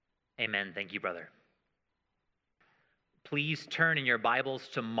Amen. Thank you, brother. Please turn in your Bibles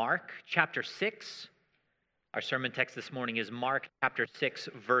to Mark chapter 6. Our sermon text this morning is Mark chapter 6,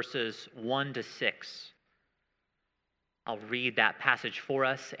 verses 1 to 6. I'll read that passage for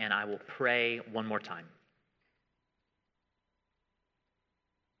us, and I will pray one more time.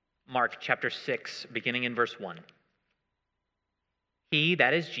 Mark chapter 6, beginning in verse 1. He,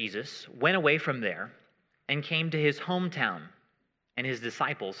 that is Jesus, went away from there and came to his hometown, and his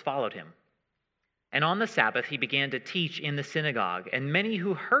disciples followed him. And on the Sabbath he began to teach in the synagogue, and many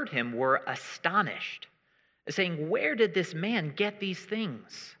who heard him were astonished, saying, "Where did this man get these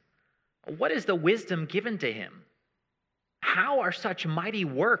things? What is the wisdom given to him? How are such mighty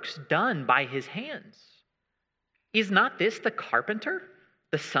works done by his hands? Is not this the carpenter,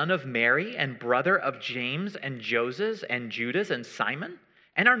 the son of Mary and brother of James and Joses and Judas and Simon?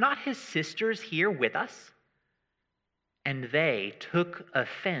 And are not his sisters here with us?" And they took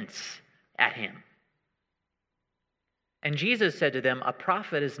offense at him. And Jesus said to them, "A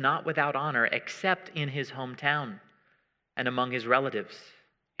prophet is not without honor except in his hometown and among his relatives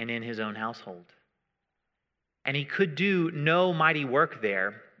and in his own household." And he could do no mighty work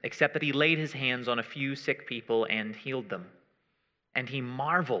there except that he laid his hands on a few sick people and healed them. And he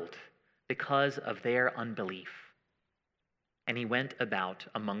marveled because of their unbelief. And he went about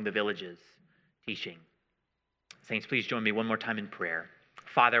among the villages teaching. Saints, please join me one more time in prayer.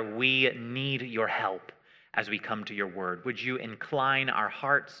 Father, we need your help as we come to your word. Would you incline our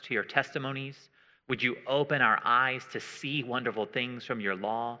hearts to your testimonies? Would you open our eyes to see wonderful things from your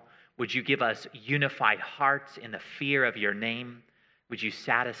law? Would you give us unified hearts in the fear of your name? Would you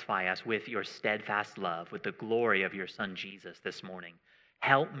satisfy us with your steadfast love, with the glory of your Son Jesus this morning?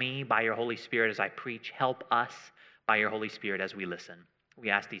 Help me by your Holy Spirit as I preach. Help us by your Holy Spirit as we listen.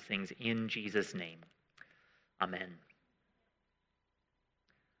 We ask these things in Jesus' name. Amen.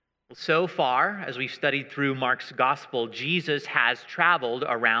 Well, so far, as we've studied through Mark's gospel, Jesus has traveled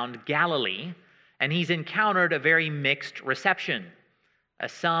around Galilee, and he's encountered a very mixed reception.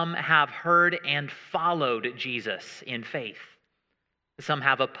 Some have heard and followed Jesus in faith. Some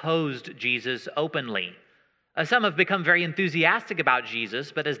have opposed Jesus openly. Some have become very enthusiastic about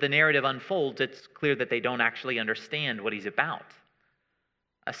Jesus, but as the narrative unfolds, it's clear that they don't actually understand what he's about.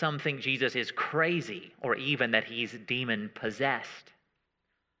 Some think Jesus is crazy, or even that he's demon-possessed.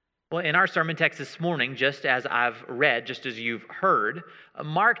 Well, in our sermon text this morning, just as I've read, just as you've heard,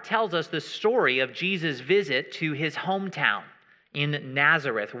 Mark tells us the story of Jesus' visit to his hometown in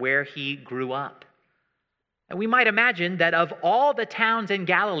Nazareth, where he grew up. And we might imagine that of all the towns in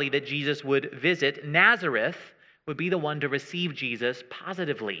Galilee that Jesus would visit, Nazareth would be the one to receive Jesus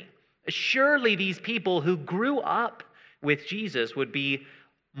positively. Surely these people who grew up with Jesus would be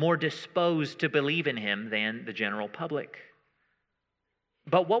more disposed to believe in him than the general public.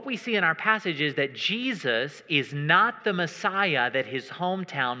 But what we see in our passage is that Jesus is not the Messiah that his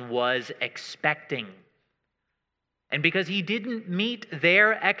hometown was expecting. And because he didn't meet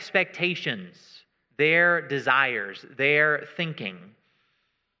their expectations, their desires, their thinking,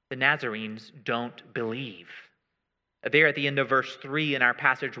 the Nazarenes don't believe. There at the end of verse 3 in our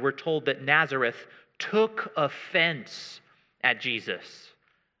passage, we're told that Nazareth took offense at Jesus.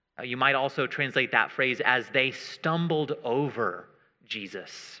 You might also translate that phrase as they stumbled over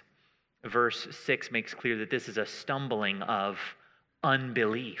Jesus. Verse 6 makes clear that this is a stumbling of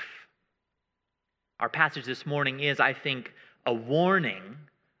unbelief. Our passage this morning is, I think, a warning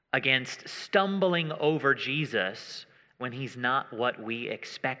against stumbling over Jesus when he's not what we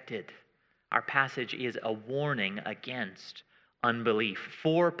expected. Our passage is a warning against unbelief.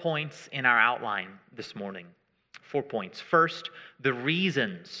 4 points in our outline this morning. 4 points. First, the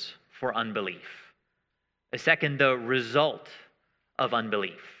reasons for unbelief. Second, the result of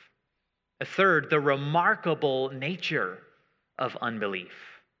unbelief. Third, the remarkable nature of unbelief.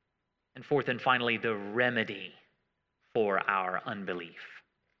 And fourth and finally, the remedy for our unbelief.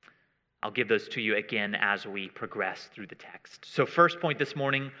 I'll give those to you again as we progress through the text. So first point this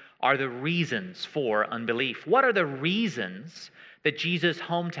morning are the reasons for unbelief. What are the reasons that Jesus'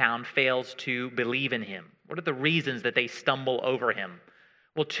 hometown fails to believe in him? What are the reasons that they stumble over him?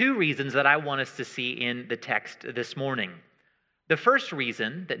 Well, 2 reasons that I want us to see in the text this morning. The first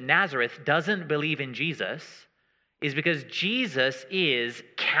reason that Nazareth doesn't believe in Jesus is because Jesus is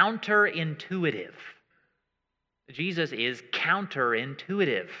counterintuitive. Jesus is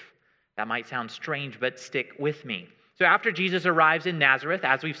counterintuitive. That might sound strange, but stick with me. So after Jesus arrives in Nazareth,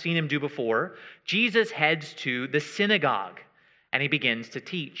 as we've seen him do before, Jesus heads to the synagogue and he begins to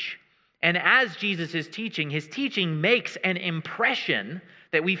teach. And as Jesus is teaching, his teaching makes an impression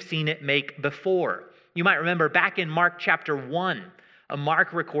that we've seen it make before. You might remember back in Mark chapter 1,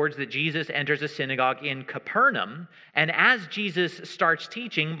 Mark records that Jesus enters a synagogue in Capernaum, and as Jesus starts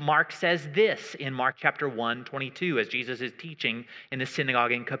teaching, Mark says this in Mark chapter 1:22, as Jesus is teaching in the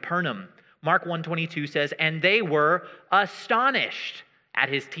synagogue in Capernaum. Mark 1:22 says, "And they were astonished at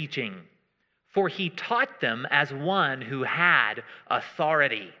his teaching, for he taught them as one who had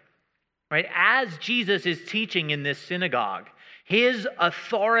authority." Right? As Jesus is teaching in this synagogue, his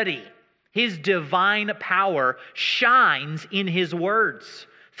authority, his divine power shines in his words,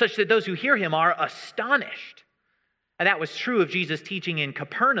 such that those who hear him are astonished. And that was true of Jesus' teaching in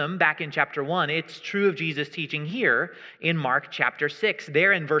Capernaum back in chapter 1. It's true of Jesus' teaching here in Mark chapter 6.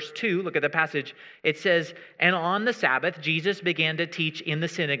 There in verse 2, look at the passage. It says, "And on the Sabbath, Jesus began to teach in the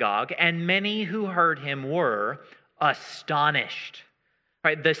synagogue, and many who heard him were astonished."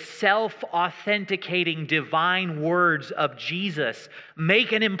 Right? The self-authenticating divine words of Jesus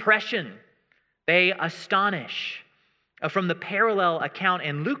make an impression. They astonish. From the parallel account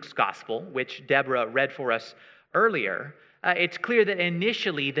in Luke's gospel, which Deborah read for us earlier, it's clear that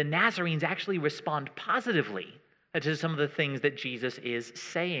initially the Nazarenes actually respond positively to some of the things that Jesus is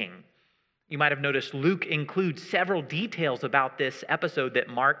saying. You might have noticed Luke includes several details about this episode that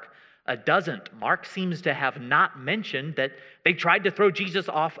Mark doesn't. Mark seems to have not mentioned that they tried to throw Jesus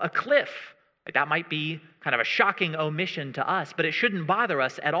off a cliff. That might be kind of a shocking omission to us, but it shouldn't bother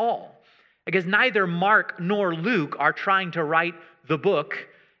us at all, because neither Mark nor Luke are trying to write the book,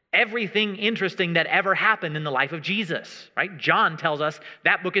 everything interesting that ever happened in the life of Jesus, right? John tells us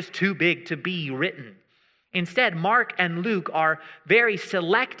that book is too big to be written. Instead, Mark and Luke are very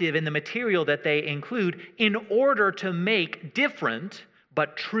selective in the material that they include in order to make different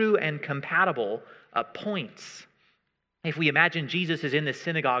but true and compatible points. If we imagine Jesus is in this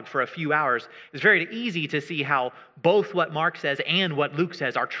synagogue for a few hours, it's very easy to see how both what Mark says and what Luke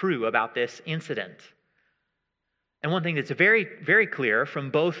says are true about this incident. And one thing that's very, very clear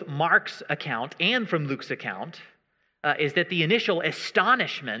from both Mark's account and from Luke's account is that the initial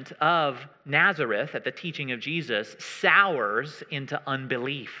astonishment of Nazareth at the teaching of Jesus sours into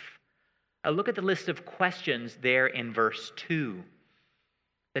unbelief. Look at the list of questions there in verse 2.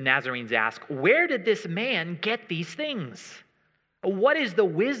 The Nazarenes ask, "Where did this man get these things? What is the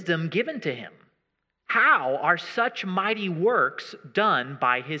wisdom given to him? How are such mighty works done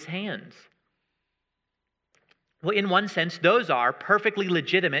by his hands?" Well, in one sense, those are perfectly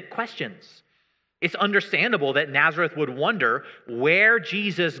legitimate questions. It's understandable that Nazareth would wonder where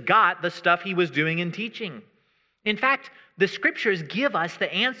Jesus got the stuff he was doing and teaching. In fact, the scriptures give us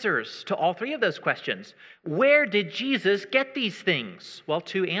the answers to all three of those questions. Where did Jesus get these things? Well,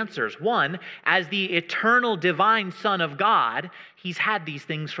 two answers. One, as the eternal divine Son of God, he's had these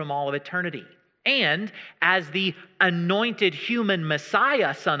things from all of eternity. And as the anointed human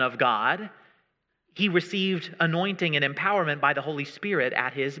Messiah, Son of God, he received anointing and empowerment by the Holy Spirit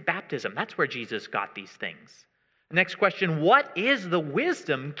at his baptism. That's where Jesus got these things. Next question, what is the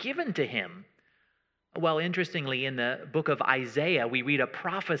wisdom given to him? Well, interestingly, in the book of Isaiah, we read a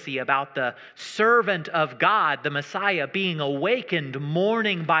prophecy about the servant of God, the Messiah, being awakened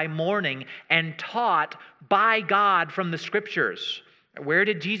morning by morning and taught by God from the scriptures. Where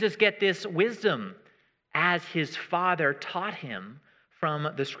did Jesus get this wisdom? As his Father taught him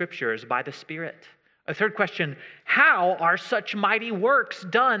from the scriptures by the Spirit. A third question, how are such mighty works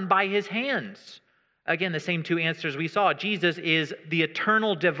done by his hands? Again, the same two answers we saw. Jesus is the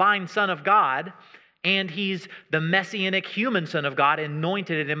eternal divine Son of God, and he's the messianic human Son of God,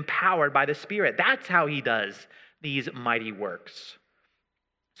 anointed and empowered by the Spirit. That's how he does these mighty works.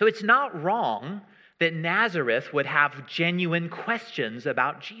 So it's not wrong that Nazareth would have genuine questions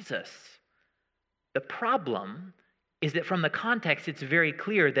about Jesus. The problem is that from the context, it's very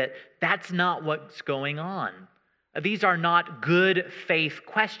clear that that's not what's going on. These are not good faith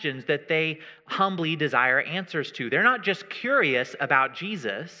questions that they humbly desire answers to. They're not just curious about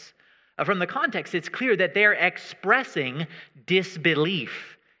Jesus. From the context, it's clear that they're expressing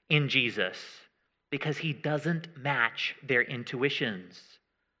disbelief in Jesus because he doesn't match their intuitions.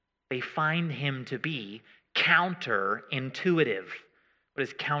 They find him to be counterintuitive. What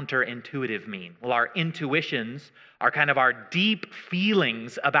does counterintuitive mean? Well, our intuitions are kind of our deep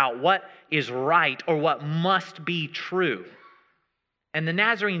feelings about what is right or what must be true. And the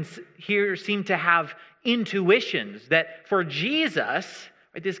Nazarenes here seem to have intuitions that for Jesus,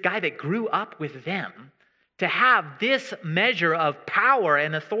 this guy that grew up with them, to have this measure of power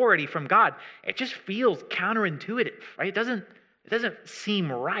and authority from God, it just feels counterintuitive, right? It doesn't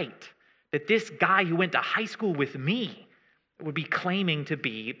seem right that this guy who went to high school with me would be claiming to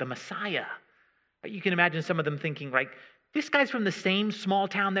be the Messiah. You can imagine some of them thinking, like, this guy's from the same small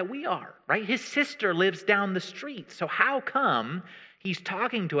town that we are, right? His sister lives down the street. So how come He's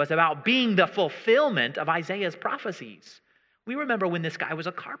talking to us about being the fulfillment of Isaiah's prophecies. We remember when this guy was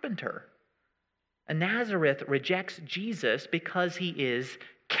a carpenter. And Nazareth rejects Jesus because he is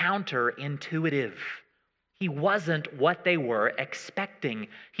counterintuitive. He wasn't what they were expecting.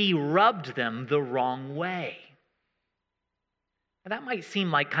 He rubbed them the wrong way. Now, that might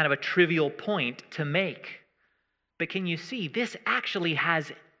seem like kind of a trivial point to make, but can you see this actually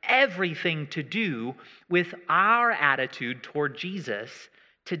has everything to do with our attitude toward Jesus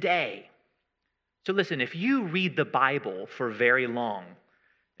today? So listen, if you read the Bible for very long,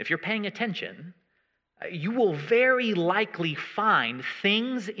 if you're paying attention, you will very likely find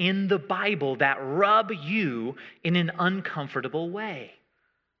things in the Bible that rub you in an uncomfortable way.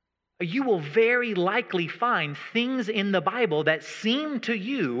 You will very likely find things in the Bible that seem to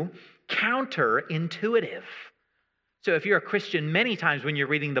you counterintuitive. So if you're a Christian, many times when you're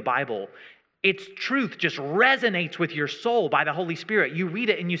reading the Bible, its truth just resonates with your soul by the Holy Spirit. You read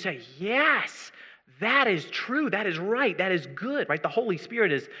it and you say, yes, that is true, that is right, that is good, right? The Holy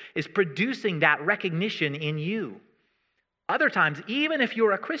Spirit is producing that recognition in you. Other times, even if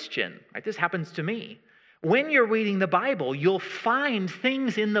you're a Christian, right, this happens to me, when you're reading the Bible, you'll find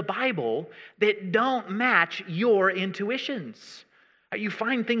things in the Bible that don't match your intuitions. You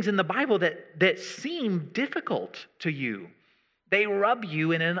find things in the Bible that seem difficult to you. They rub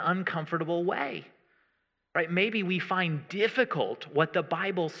you in an uncomfortable way. Right? Maybe we find difficult what the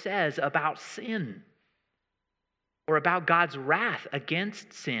Bible says about sin, or about God's wrath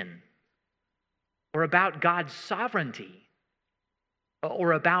against sin, or about God's sovereignty,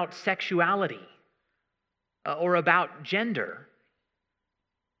 or about sexuality, or about gender.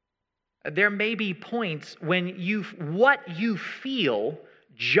 There may be points when what you feel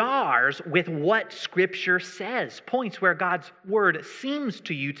jars with what Scripture says, points where God's word seems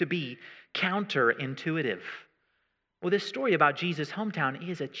to you to be counterintuitive. Well, this story about Jesus' hometown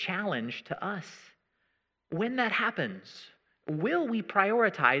is a challenge to us. When that happens, will we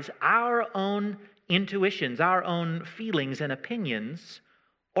prioritize our own intuitions, our own feelings and opinions,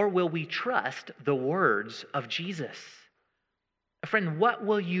 or will we trust the words of Jesus? Friend, what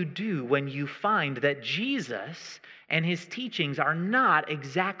will you do when you find that Jesus and his teachings are not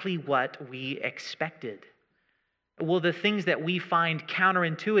exactly what we expected? Will the things that we find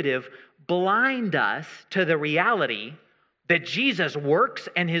counterintuitive blind us to the reality that Jesus' works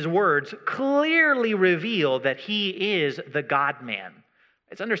and his words clearly reveal that he is the God-man?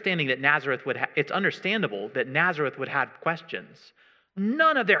 It's understandable that Nazareth would have questions.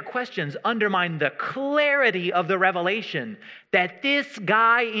 None of their questions undermine the clarity of the revelation that this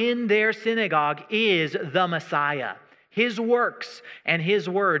guy in their synagogue is the Messiah. His works and his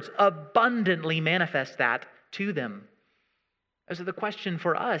words abundantly manifest that to them. So the question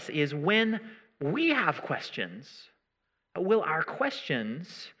for us is, when we have questions, will our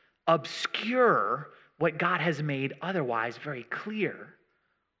questions obscure what God has made otherwise very clear?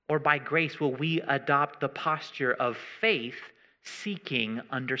 Or by grace, will we adopt the posture of faith, seeking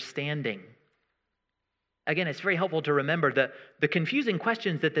understanding? Again, it's very helpful to remember that the confusing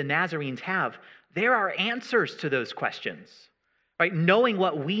questions that the Nazarenes have, there are answers to those questions. Right? Knowing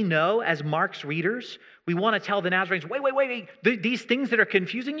what we know as Mark's readers, we want to tell the Nazarenes, wait. These things that are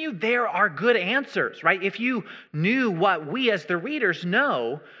confusing you, there are good answers, right? If you knew what we as the readers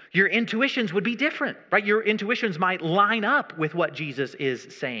know, your intuitions would be different, right? Your intuitions might line up with what Jesus is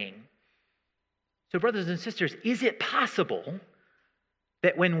saying. So brothers and sisters, is it possible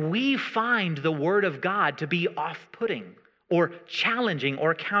that when we find the Word of God to be off-putting or challenging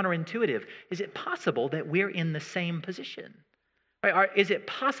or counterintuitive, is it possible that we're in the same position? Right? Is it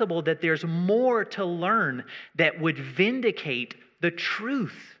possible that there's more to learn that would vindicate the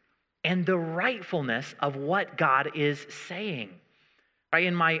truth and the rightfulness of what God is saying? Right?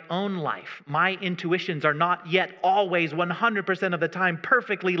 In my own life, my intuitions are not yet always 100% of the time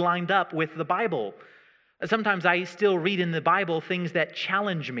perfectly lined up with the Bible. Sometimes I still read in the Bible things that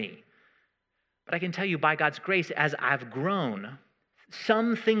challenge me. But I can tell you by God's grace, as I've grown,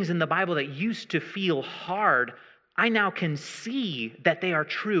 some things in the Bible that used to feel hard, I now can see that they are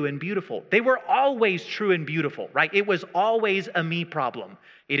true and beautiful. They were always true and beautiful, right? It was always a me problem.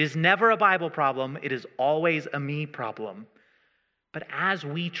 It is never a Bible problem. It is always a me problem. But as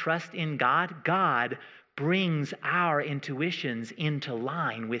we trust in God, God brings our intuitions into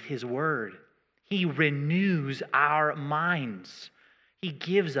line with his word. He renews our minds. He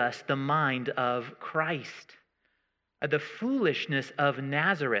gives us the mind of Christ. The foolishness of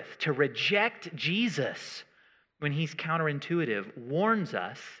Nazareth to reject Jesus when he's counterintuitive warns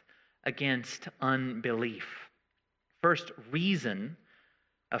us against unbelief. First reason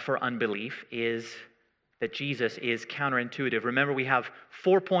for unbelief is that Jesus is counterintuitive. Remember, we have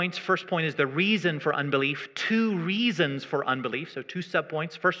 4 points. First point is the reason for unbelief, 2 reasons for unbelief, so 2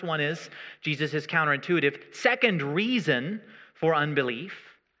 subpoints. First one is Jesus is counterintuitive. Second reason for unbelief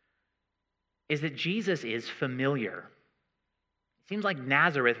is that Jesus is familiar. It seems like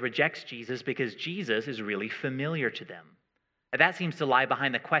Nazareth rejects Jesus because Jesus is really familiar to them. And that seems to lie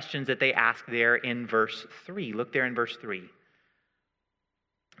behind the questions that they ask there in verse 3. Look there in verse 3.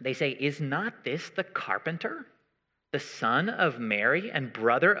 They say, "Is not this the carpenter, the son of Mary and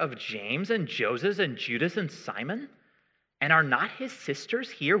brother of James and Joseph and Judas and Simon? And are not his sisters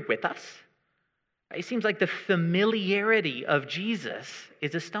here with us?" It seems like the familiarity of Jesus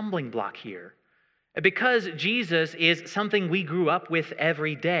is a stumbling block here. Because Jesus is something we grew up with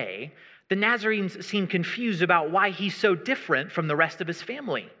every day, the Nazarenes seem confused about why he's so different from the rest of his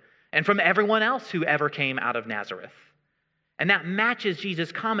family and from everyone else who ever came out of Nazareth. And that matches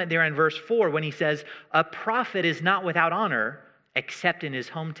Jesus' comment there in verse 4 when he says, "A prophet is not without honor except in his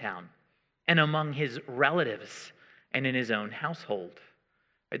hometown and among his relatives and in his own household."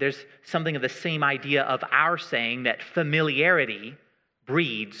 There's something of the same idea of our saying that familiarity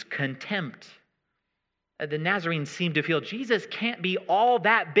breeds contempt. The Nazarenes seem to feel Jesus can't be all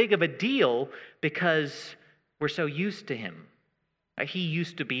that big of a deal because we're so used to him. He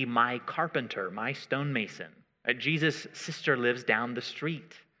used to be my carpenter, my stonemason. Jesus' sister lives down the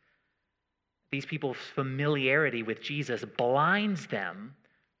street. These people's familiarity with Jesus blinds them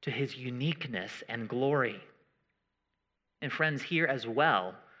to his uniqueness and glory. And friends, here as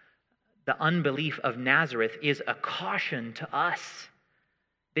well, the unbelief of Nazareth is a caution to us.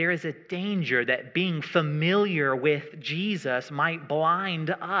 There is a danger that being familiar with Jesus might blind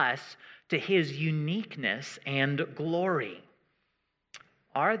us to his uniqueness and glory.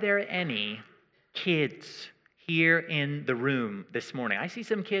 Are there any kids here in the room this morning? I see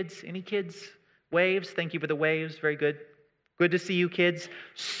some kids. Any kids? Waves. Thank you for the waves. Very good. Good to see you, kids.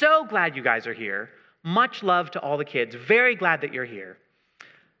 So glad you guys are here. Much love to all the kids. Very glad that you're here.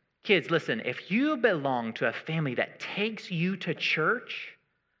 Kids, listen, if you belong to a family that takes you to church,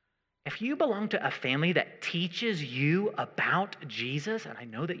 if you belong to a family that teaches you about Jesus, and I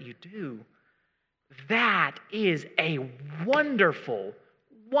know that you do, that is a wonderful,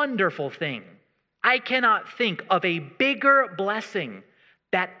 wonderful thing. I cannot think of a bigger blessing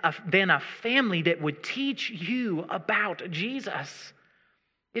than a family that would teach you about Jesus.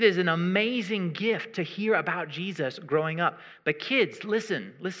 It is an amazing gift to hear about Jesus growing up. But kids,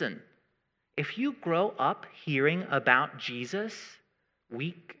 listen. If you grow up hearing about Jesus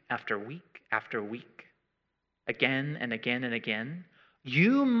week after week after week, again and again and again,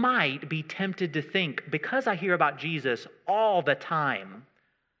 you might be tempted to think, because I hear about Jesus all the time,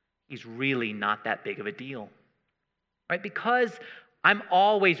 he's really not that big of a deal, right? Because I'm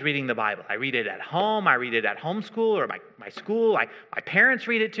always reading the Bible. I read it at home. I read it at homeschool or my school. My parents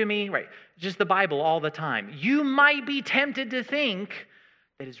read it to me, right? Just the Bible all the time. You might be tempted to think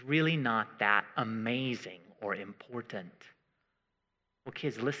that it's really not that amazing or important. Well,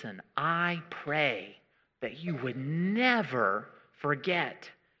 kids, listen, I pray that you would never forget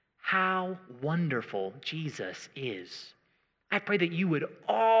how wonderful Jesus is. I pray that you would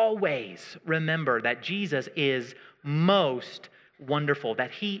always remember that Jesus is most wonderful,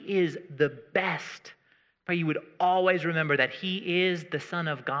 that he is the best. I pray you would always remember that he is the Son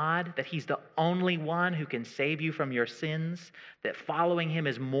of God, that he's the only one who can save you from your sins, that following him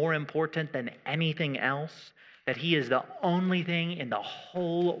is more important than anything else, that he is the only thing in the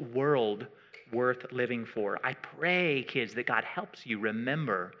whole world worth living for. I pray, kids, that God helps you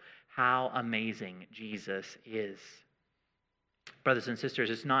remember how amazing Jesus is. Brothers and sisters,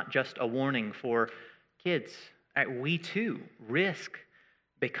 it's not just a warning for kids. We too risk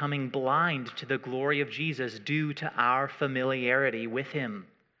becoming blind to the glory of Jesus due to our familiarity with him.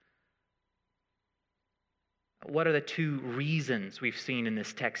 What are the 2 reasons we've seen in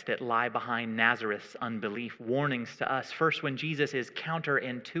this text that lie behind Nazareth's unbelief? Warnings to us. First, when Jesus is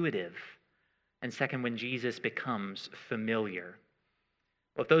counterintuitive. And second, when Jesus becomes familiar.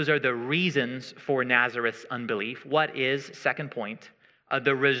 Well, if those are the reasons for Nazareth's unbelief, what is, second point,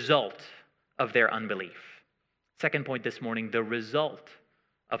 the result of their unbelief? Second point this morning, the result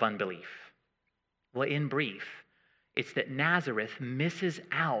of unbelief. Well, in brief, it's that Nazareth misses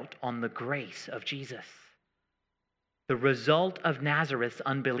out on the grace of Jesus. The result of Nazareth's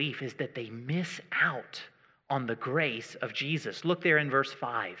unbelief is that they miss out on the grace of Jesus. Look there in verse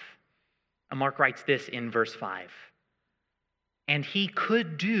 5. And Mark writes this in verse 5. And he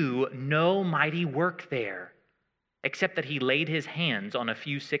could do no mighty work there, except that he laid his hands on a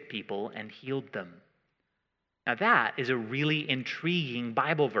few sick people and healed them. Now that is a really intriguing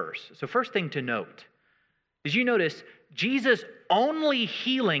Bible verse. So first thing to note, Did you notice Jesus only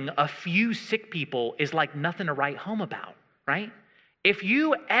healing a few sick people is like nothing to write home about, right? If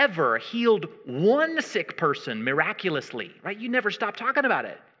you ever healed one sick person miraculously, right, you never stop talking about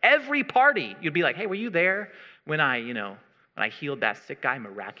it. Every party, you'd be like, hey, were you there when I healed that sick guy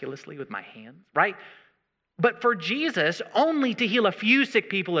miraculously with my hands, right? But for Jesus, only to heal a few sick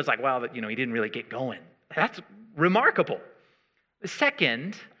people is like, well, he didn't really get going. That's remarkable. The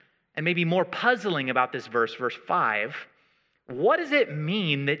second, and maybe more puzzling about this verse 5, what does it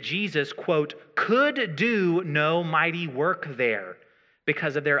mean that Jesus, quote, could do no mighty work there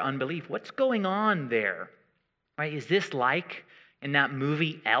because of their unbelief? What's going on there? Right? Is this like in that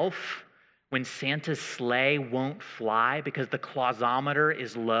movie Elf, when Santa's sleigh won't fly because the clausometer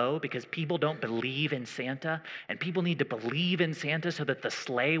is low, because people don't believe in Santa, and people need to believe in Santa so that the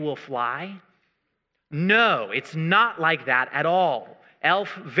sleigh will fly? No, it's not like that at all.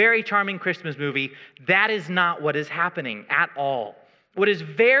 Elf, very charming Christmas movie. That is not what is happening at all. What is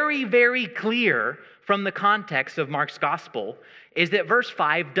very, very clear from the context of Mark's gospel is that verse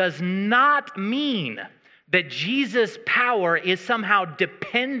 5 does not mean that Jesus' power is somehow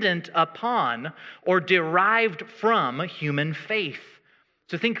dependent upon or derived from human faith.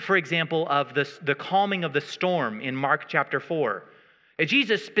 So think, for example, of the calming of the storm in Mark chapter 4.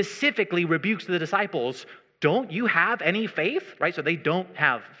 Jesus specifically rebukes the disciples, don't you have any faith? Right? So they don't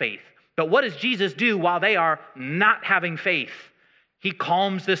have faith. But what does Jesus do while they are not having faith? He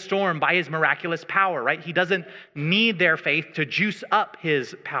calms the storm by his miraculous power, right? He doesn't need their faith to juice up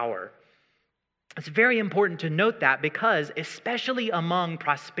his power. It's very important to note that because, especially among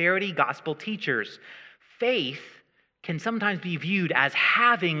prosperity gospel teachers, faith can sometimes be viewed as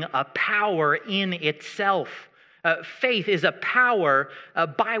having a power in itself. Faith is a power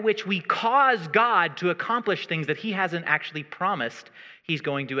by which we cause God to accomplish things that he hasn't actually promised he's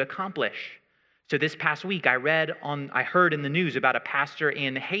going to accomplish. So this past week, I heard in the news about a pastor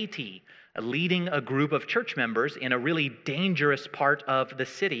in Haiti leading a group of church members in a really dangerous part of the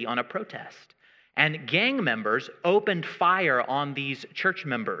city on a protest. And gang members opened fire on these church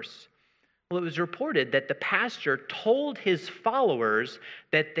members. Well, it was reported that the pastor told his followers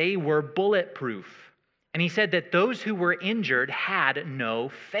that they were bulletproof. And he said that those who were injured had no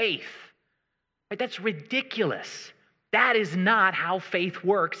faith. Right? That's ridiculous. That is not how faith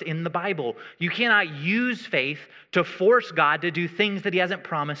works in the Bible. You cannot use faith to force God to do things that he hasn't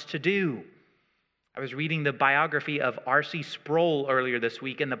promised to do. I was reading the biography of R.C. Sproul earlier this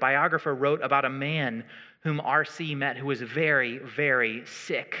week, and the biographer wrote about a man whom R.C. met who was very, very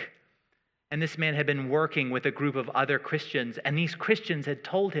sick. And this man had been working with a group of other Christians, and these Christians had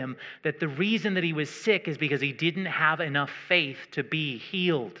told him that the reason that he was sick is because he didn't have enough faith to be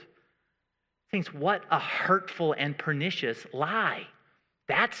healed. Thinks, what a hurtful and pernicious lie.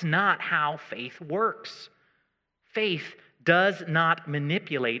 That's not how faith works. Faith does not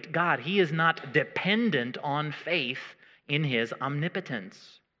manipulate God. He is not dependent on faith in his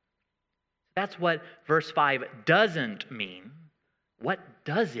omnipotence. That's what verse 5 doesn't mean. What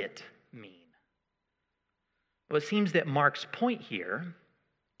does it mean? Well, it seems that Mark's point here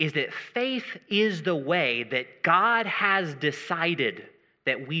is that faith is the way that God has decided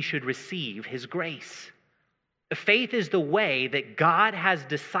that we should receive his grace. Faith is the way that God has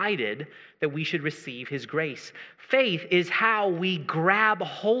decided that we should receive his grace. Faith is how we grab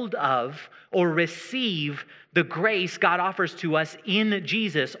hold of or receive the grace God offers to us in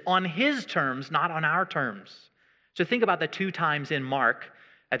Jesus on his terms, not on our terms. So think about the two times in Mark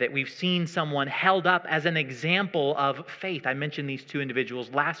that we've seen someone held up as an example of faith. I mentioned these two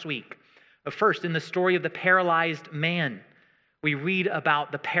individuals last week. First, in the story of the paralyzed man, we read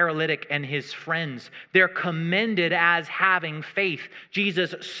about the paralytic and his friends. They're commended as having faith.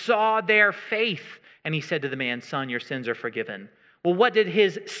 Jesus saw their faith, and he said to the man, "Son, your sins are forgiven." Well, what did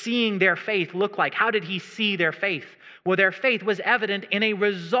his seeing their faith look like? How did he see their faith? Well, their faith was evident in a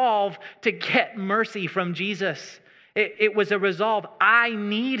resolve to get mercy from Jesus. It was a resolve. I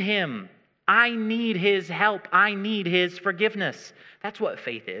need him. I need his help. I need his forgiveness. That's what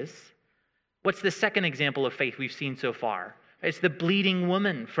faith is. What's the second example of faith we've seen so far? It's the bleeding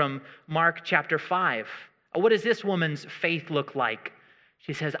woman from Mark chapter 5. What does this woman's faith look like?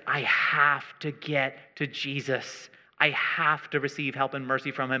 She says, I have to get to Jesus. I have to receive help and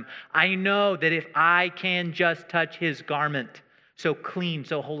mercy from him. I know that if I can just touch his garment, so clean,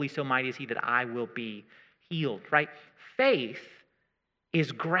 so holy, so mighty is he, that I will be healed, right? Faith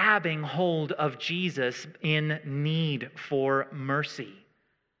is grabbing hold of Jesus in need for mercy.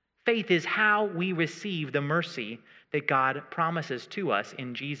 Faith is how we receive the mercy that God promises to us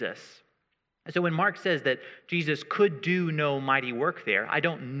in Jesus. And so when Mark says that Jesus could do no mighty work there, I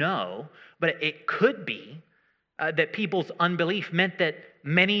don't know, but it could be that people's unbelief meant that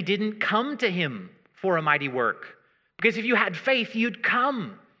many didn't come to him for a mighty work. Because if you had faith, you'd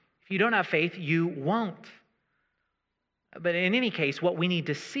come. If you don't have faith, you won't. But in any case, what we need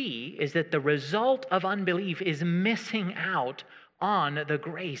to see is that the result of unbelief is missing out on the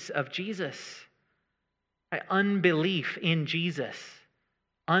grace of Jesus. Right? Unbelief in Jesus,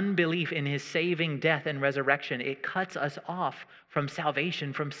 unbelief in his saving death and resurrection, it cuts us off from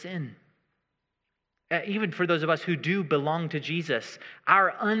salvation from sin. Even for those of us who do belong to Jesus,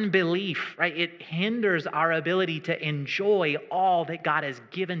 our unbelief, right, it hinders our ability to enjoy all that God has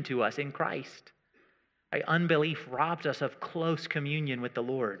given to us in Christ. Right? Unbelief robs us of close communion with the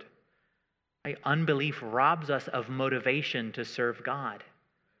Lord. Right? Unbelief robs us of motivation to serve God.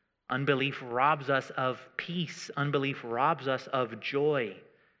 Unbelief robs us of peace. Unbelief robs us of joy.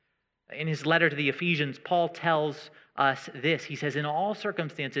 In his letter to the Ephesians, Paul tells us this. He says, in all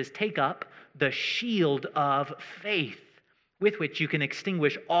circumstances, take up the shield of faith with which you can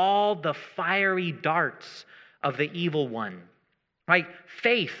extinguish all the fiery darts of the evil one. Right?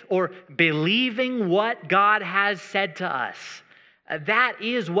 Faith, or believing what God has said to us. That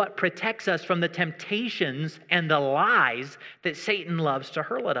is what protects us from the temptations and the lies that Satan loves to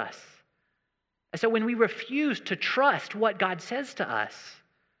hurl at us. So when we refuse to trust what God says to us,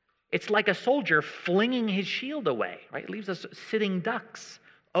 it's like a soldier flinging his shield away, right? It leaves us sitting ducks,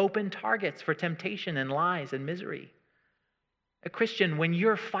 open targets for temptation and lies and misery. A Christian, when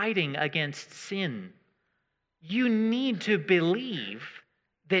you're fighting against sin, you need to believe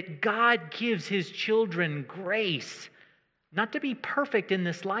that God gives his children grace, not to be perfect in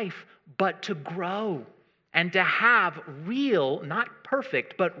this life, but to grow and to have real, not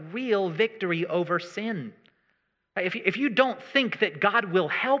perfect, but real victory over sin. If you don't think that God will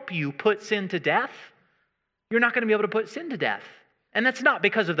help you put sin to death, you're not going to be able to put sin to death. And that's not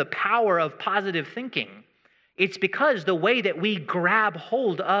because of the power of positive thinking. It's because the way that we grab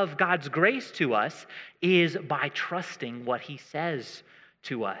hold of God's grace to us is by trusting what he says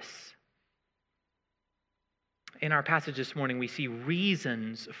to us. In our passage this morning, we see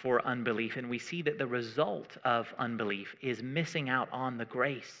reasons for unbelief, and we see that the result of unbelief is missing out on the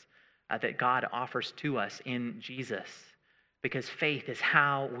grace that God offers to us in Jesus, because faith is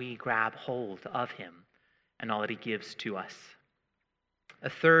how we grab hold of him and all that he gives to us. A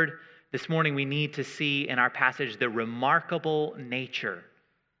third, this morning we need to see in our passage the remarkable nature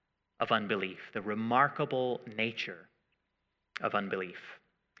of unbelief, the remarkable nature of unbelief.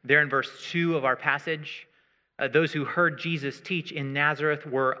 There in verse 2 of our passage, those who heard Jesus teach in Nazareth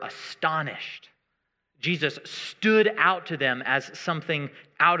were astonished. Jesus stood out to them as something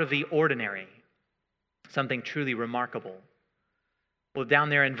out of the ordinary, something truly remarkable. Well,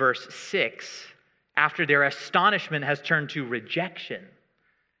 down there in verse 6, after their astonishment has turned to rejection,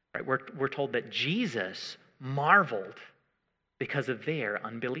 right, we're told that Jesus marveled because of their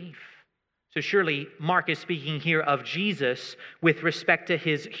unbelief. So surely Mark is speaking here of Jesus with respect to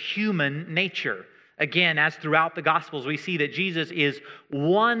his human nature. Again, as throughout the Gospels, we see that Jesus is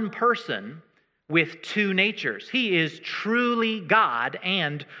one person with two natures. He is truly God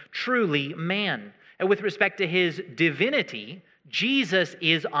and truly man. And with respect to his divinity, Jesus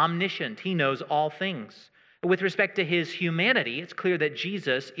is omniscient. He knows all things. With respect to his humanity, it's clear that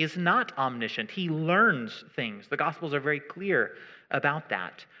Jesus is not omniscient. He learns things. The Gospels are very clear about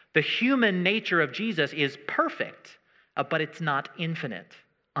that. The human nature of Jesus is perfect, but it's not infinite,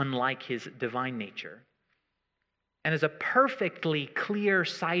 unlike his divine nature. And as a perfectly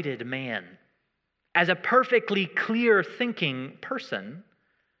clear-sighted man, as a perfectly clear-thinking person,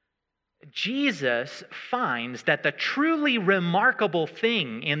 Jesus finds that the truly remarkable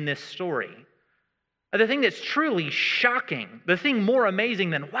thing in this story, the thing that's truly shocking, the thing more amazing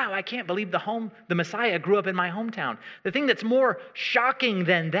than, wow, I can't believe the Messiah grew up in my hometown. The thing that's more shocking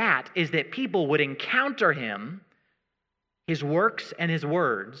than that is that people would encounter him, his works and his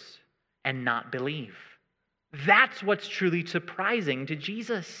words, and not believe. That's what's truly surprising to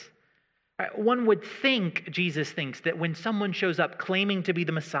Jesus. One would think, Jesus thinks, that when someone shows up claiming to be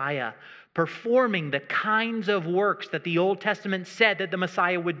the Messiah, performing the kinds of works that the Old Testament said that the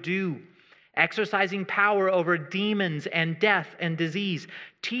Messiah would do, exercising power over demons and death and disease,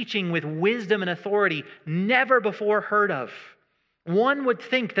 teaching with wisdom and authority never before heard of, one would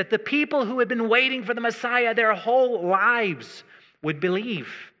think that the people who had been waiting for the Messiah their whole lives would believe.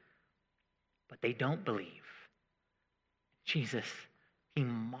 But they don't believe. Jesus, he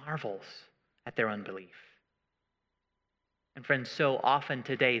marvels at their unbelief. And friends, so often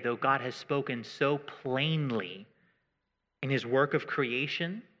today, though God has spoken so plainly in his work of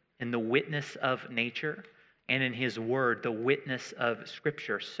creation, in the witness of nature, and in his word, the witness of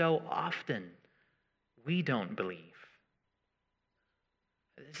Scripture, so often we don't believe.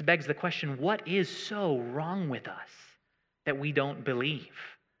 This begs the question, what is so wrong with us that we don't believe?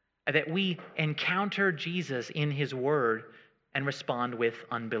 That we encounter Jesus in his word and respond with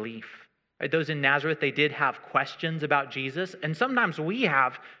unbelief? Those in Nazareth, they did have questions about Jesus, and sometimes we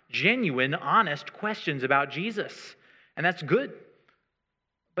have genuine, honest questions about Jesus, and that's good.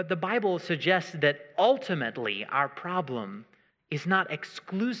 But the Bible suggests that ultimately our problem is not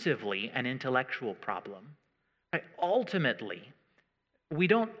exclusively an intellectual problem. Ultimately, we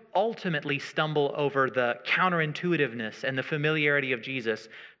don't ultimately stumble over the counterintuitiveness and the familiarity of Jesus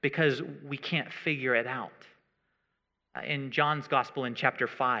because we can't figure it out. In John's Gospel in chapter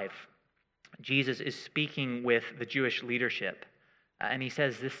 5, Jesus is speaking with the Jewish leadership, and he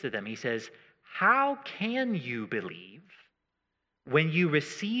says this to them. He says, "How can you believe when you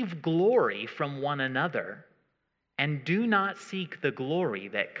receive glory from one another and do not seek the glory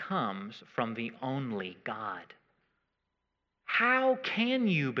that comes from the only God?" How can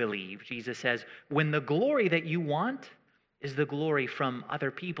you believe, Jesus says, when the glory that you want is the glory from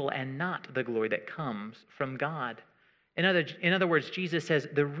other people and not the glory that comes from God? In other words, Jesus says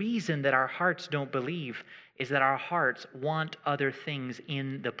the reason that our hearts don't believe is that our hearts want other things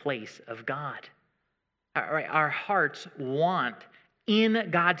in the place of God. Our hearts want in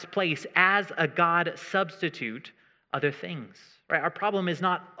God's place as a God substitute other things. Our problem is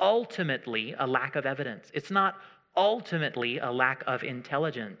not ultimately a lack of evidence. It's not ultimately a lack of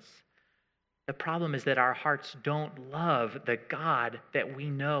intelligence. The problem is that our hearts don't love the God that we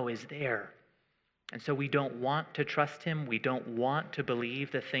know is there. And so we don't want to trust him. We don't want to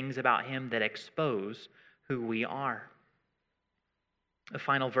believe the things about him that expose who we are. The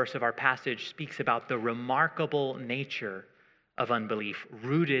final verse of our passage speaks about the remarkable nature of unbelief,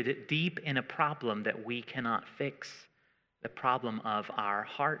 rooted deep in a problem that we cannot fix, the problem of our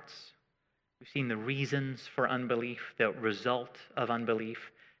hearts. We've seen the reasons for unbelief, the result of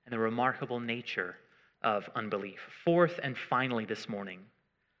unbelief, and the remarkable nature of unbelief. Fourth and finally this morning,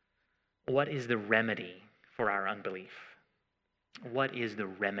 what is the remedy for our unbelief? What is the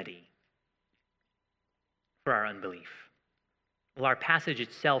remedy for our unbelief? Well, our passage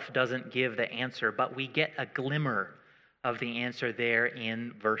itself doesn't give the answer, but we get a glimmer of the answer there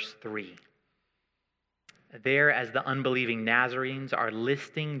in verse 3. There, as the unbelieving Nazarenes are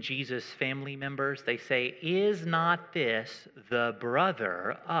listing Jesus' family members, they say, "Is not this the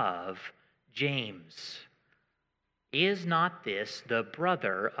brother of James? Is not this the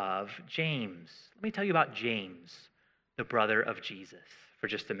brother of James?" Let me tell you about James, the brother of Jesus, for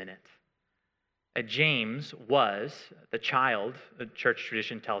just a minute. James was the child, the church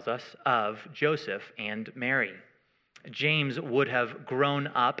tradition tells us, of Joseph and Mary. James would have grown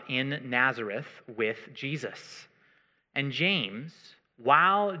up in Nazareth with Jesus. And James,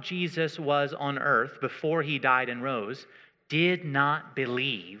 while Jesus was on earth, before he died and rose, did not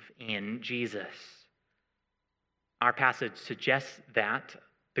believe in Jesus. Our passage suggests that.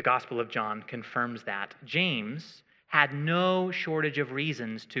 The Gospel of John confirms that. James had no shortage of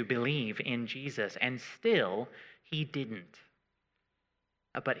reasons to believe in Jesus, and still he didn't.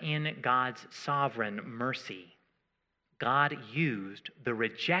 But in God's sovereign mercy, God used the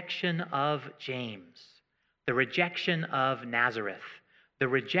rejection of James, the rejection of Nazareth, the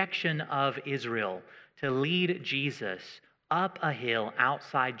rejection of Israel to lead Jesus up a hill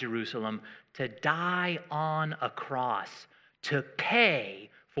outside Jerusalem to die on a cross to pay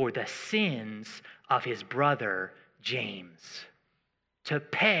for the sins of his brother James, to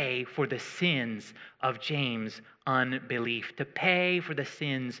pay for the sins of James' unbelief, to pay for the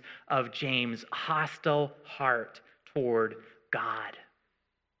sins of James' hostile heart toward God.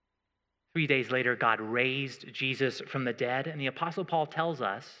 3 days later, God raised Jesus from the dead, and the Apostle Paul tells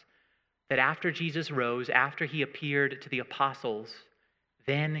us that after Jesus rose, after he appeared to the apostles,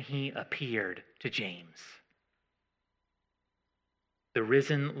 then he appeared to James. The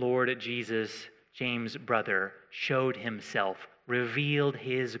risen Lord Jesus, James' brother, showed himself, revealed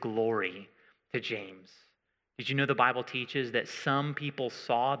his glory to James. Did you know the Bible teaches that some people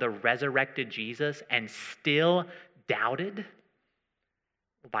saw the resurrected Jesus and still doubted?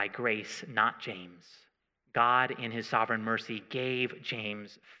 By grace, not James. God, in his sovereign mercy, gave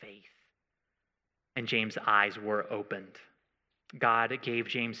James faith, and James' eyes were opened. God gave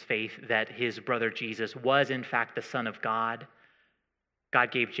James faith that his brother Jesus was, in fact, the Son of God. God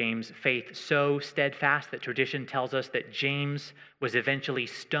gave James faith so steadfast that tradition tells us that James was eventually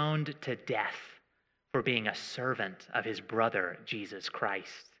stoned to death for being a servant of his brother, Jesus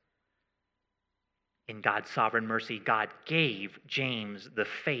Christ. In God's sovereign mercy, God gave James the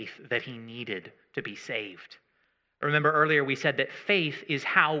faith that he needed to be saved. Remember earlier we said that faith is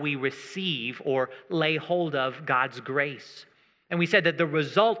how we receive or lay hold of God's grace. And we said that the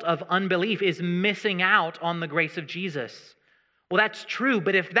result of unbelief is missing out on the grace of Jesus. Well, that's true,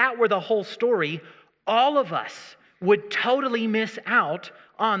 but if that were the whole story, all of us would totally miss out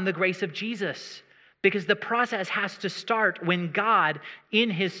on the grace of Jesus, because the process has to start when God, in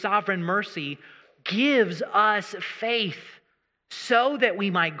his sovereign mercy, gives us faith so that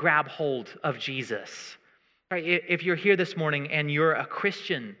we might grab hold of Jesus. Right? If you're here this morning and you're a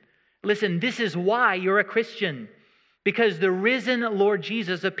Christian, listen, this is why you're a Christian. Because the risen Lord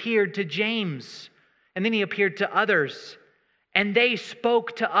Jesus appeared to James, and then he appeared to others. And they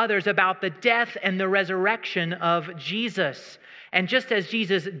spoke to others about the death and the resurrection of Jesus. And just as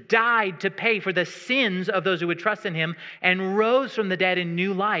Jesus died to pay for the sins of those who would trust in him and rose from the dead in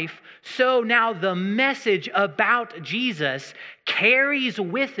new life, so now the message about Jesus carries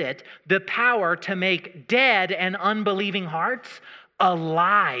with it the power to make dead and unbelieving hearts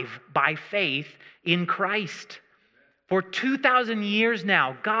alive by faith in Christ. For 2,000 years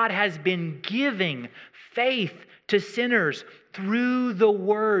now, God has been giving faith to sinners through the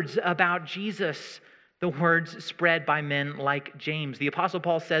words about Jesus, the words spread by men like James. The Apostle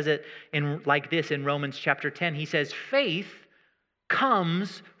Paul says it like this in Romans chapter 10. He says, faith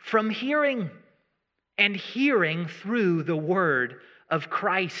comes from hearing, and hearing through the word of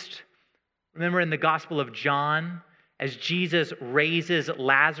Christ. Remember in the Gospel of John, as Jesus raises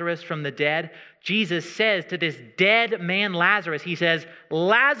Lazarus from the dead, Jesus says to this dead man Lazarus, he says,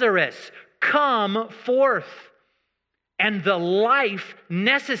 Lazarus, come forth. And the life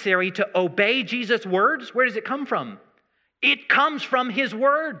necessary to obey Jesus' words, where does it come from? It comes from his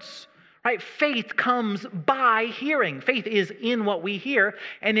words, right? Faith comes by hearing. Faith is in what we hear,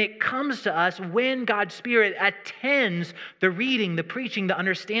 and it comes to us when God's Spirit attends the reading, the preaching, the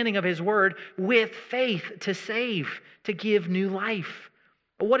understanding of his word with faith to save, to give new life.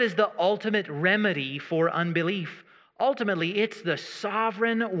 What is the ultimate remedy for unbelief? Ultimately, it's the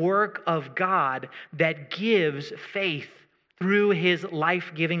sovereign work of God that gives faith through his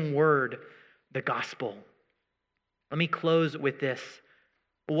life-giving word, the gospel. Let me close with this.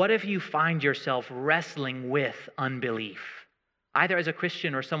 What if you find yourself wrestling with unbelief, either as a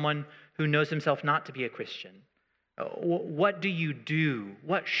Christian or someone who knows himself not to be a Christian? What do you do?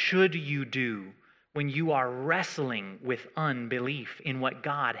 What should you do when you are wrestling with unbelief in what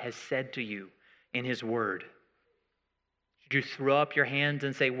God has said to you in his word? Should you throw up your hands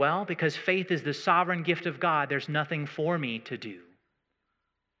and say, well, because faith is the sovereign gift of God, there's nothing for me to do?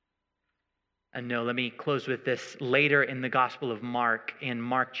 And no, let me close with this. Later in the Gospel of Mark, in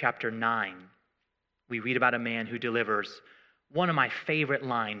Mark chapter 9, we read about a man who delivers one of my favorite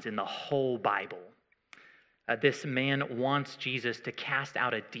lines in the whole Bible. This man wants Jesus to cast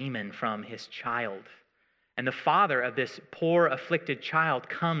out a demon from his child. And the father of this poor, afflicted child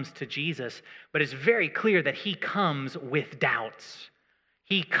comes to Jesus, but it's very clear that he comes with doubts.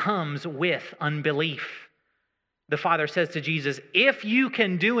 He comes with unbelief. The father says to Jesus, if you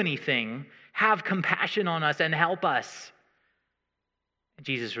can do anything, have compassion on us and help us. And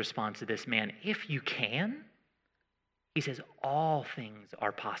Jesus responds to this man, if you can, he says, all things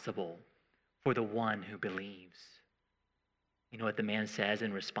are possible for the one who believes. You know what the man says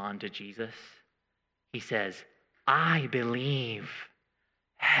in response to Jesus? He says, I believe,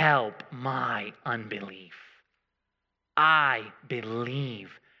 help my unbelief. I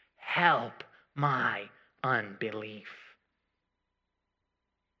believe, help my unbelief.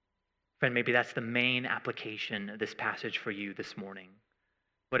 Friend, maybe that's the main application of this passage for you this morning.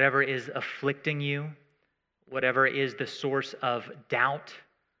 Whatever is afflicting you, whatever is the source of doubt,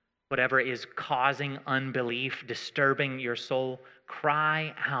 whatever is causing unbelief, disturbing your soul,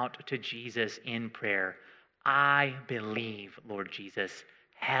 cry out to Jesus in prayer. I believe, Lord Jesus,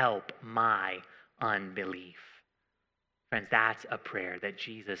 help my unbelief. Friends, that's a prayer that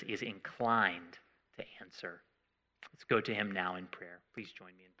Jesus is inclined to answer. Let's go to him now in prayer. Please join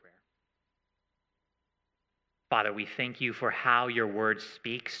me in prayer. Father, we thank you for how your word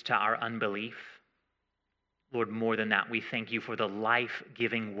speaks to our unbelief. Lord, more than that, we thank you for the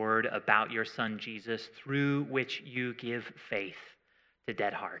life-giving word about your Son, Jesus, through which you give faith to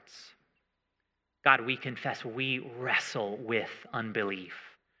dead hearts. God, we confess we wrestle with unbelief.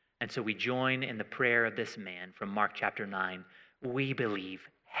 And so we join in the prayer of this man from Mark chapter 9. We believe,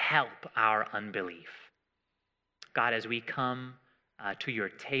 help our unbelief. God, as we come to your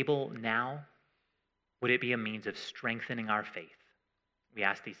table now, would it be a means of strengthening our faith? We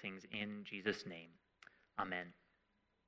ask these things in Jesus' name. Amen.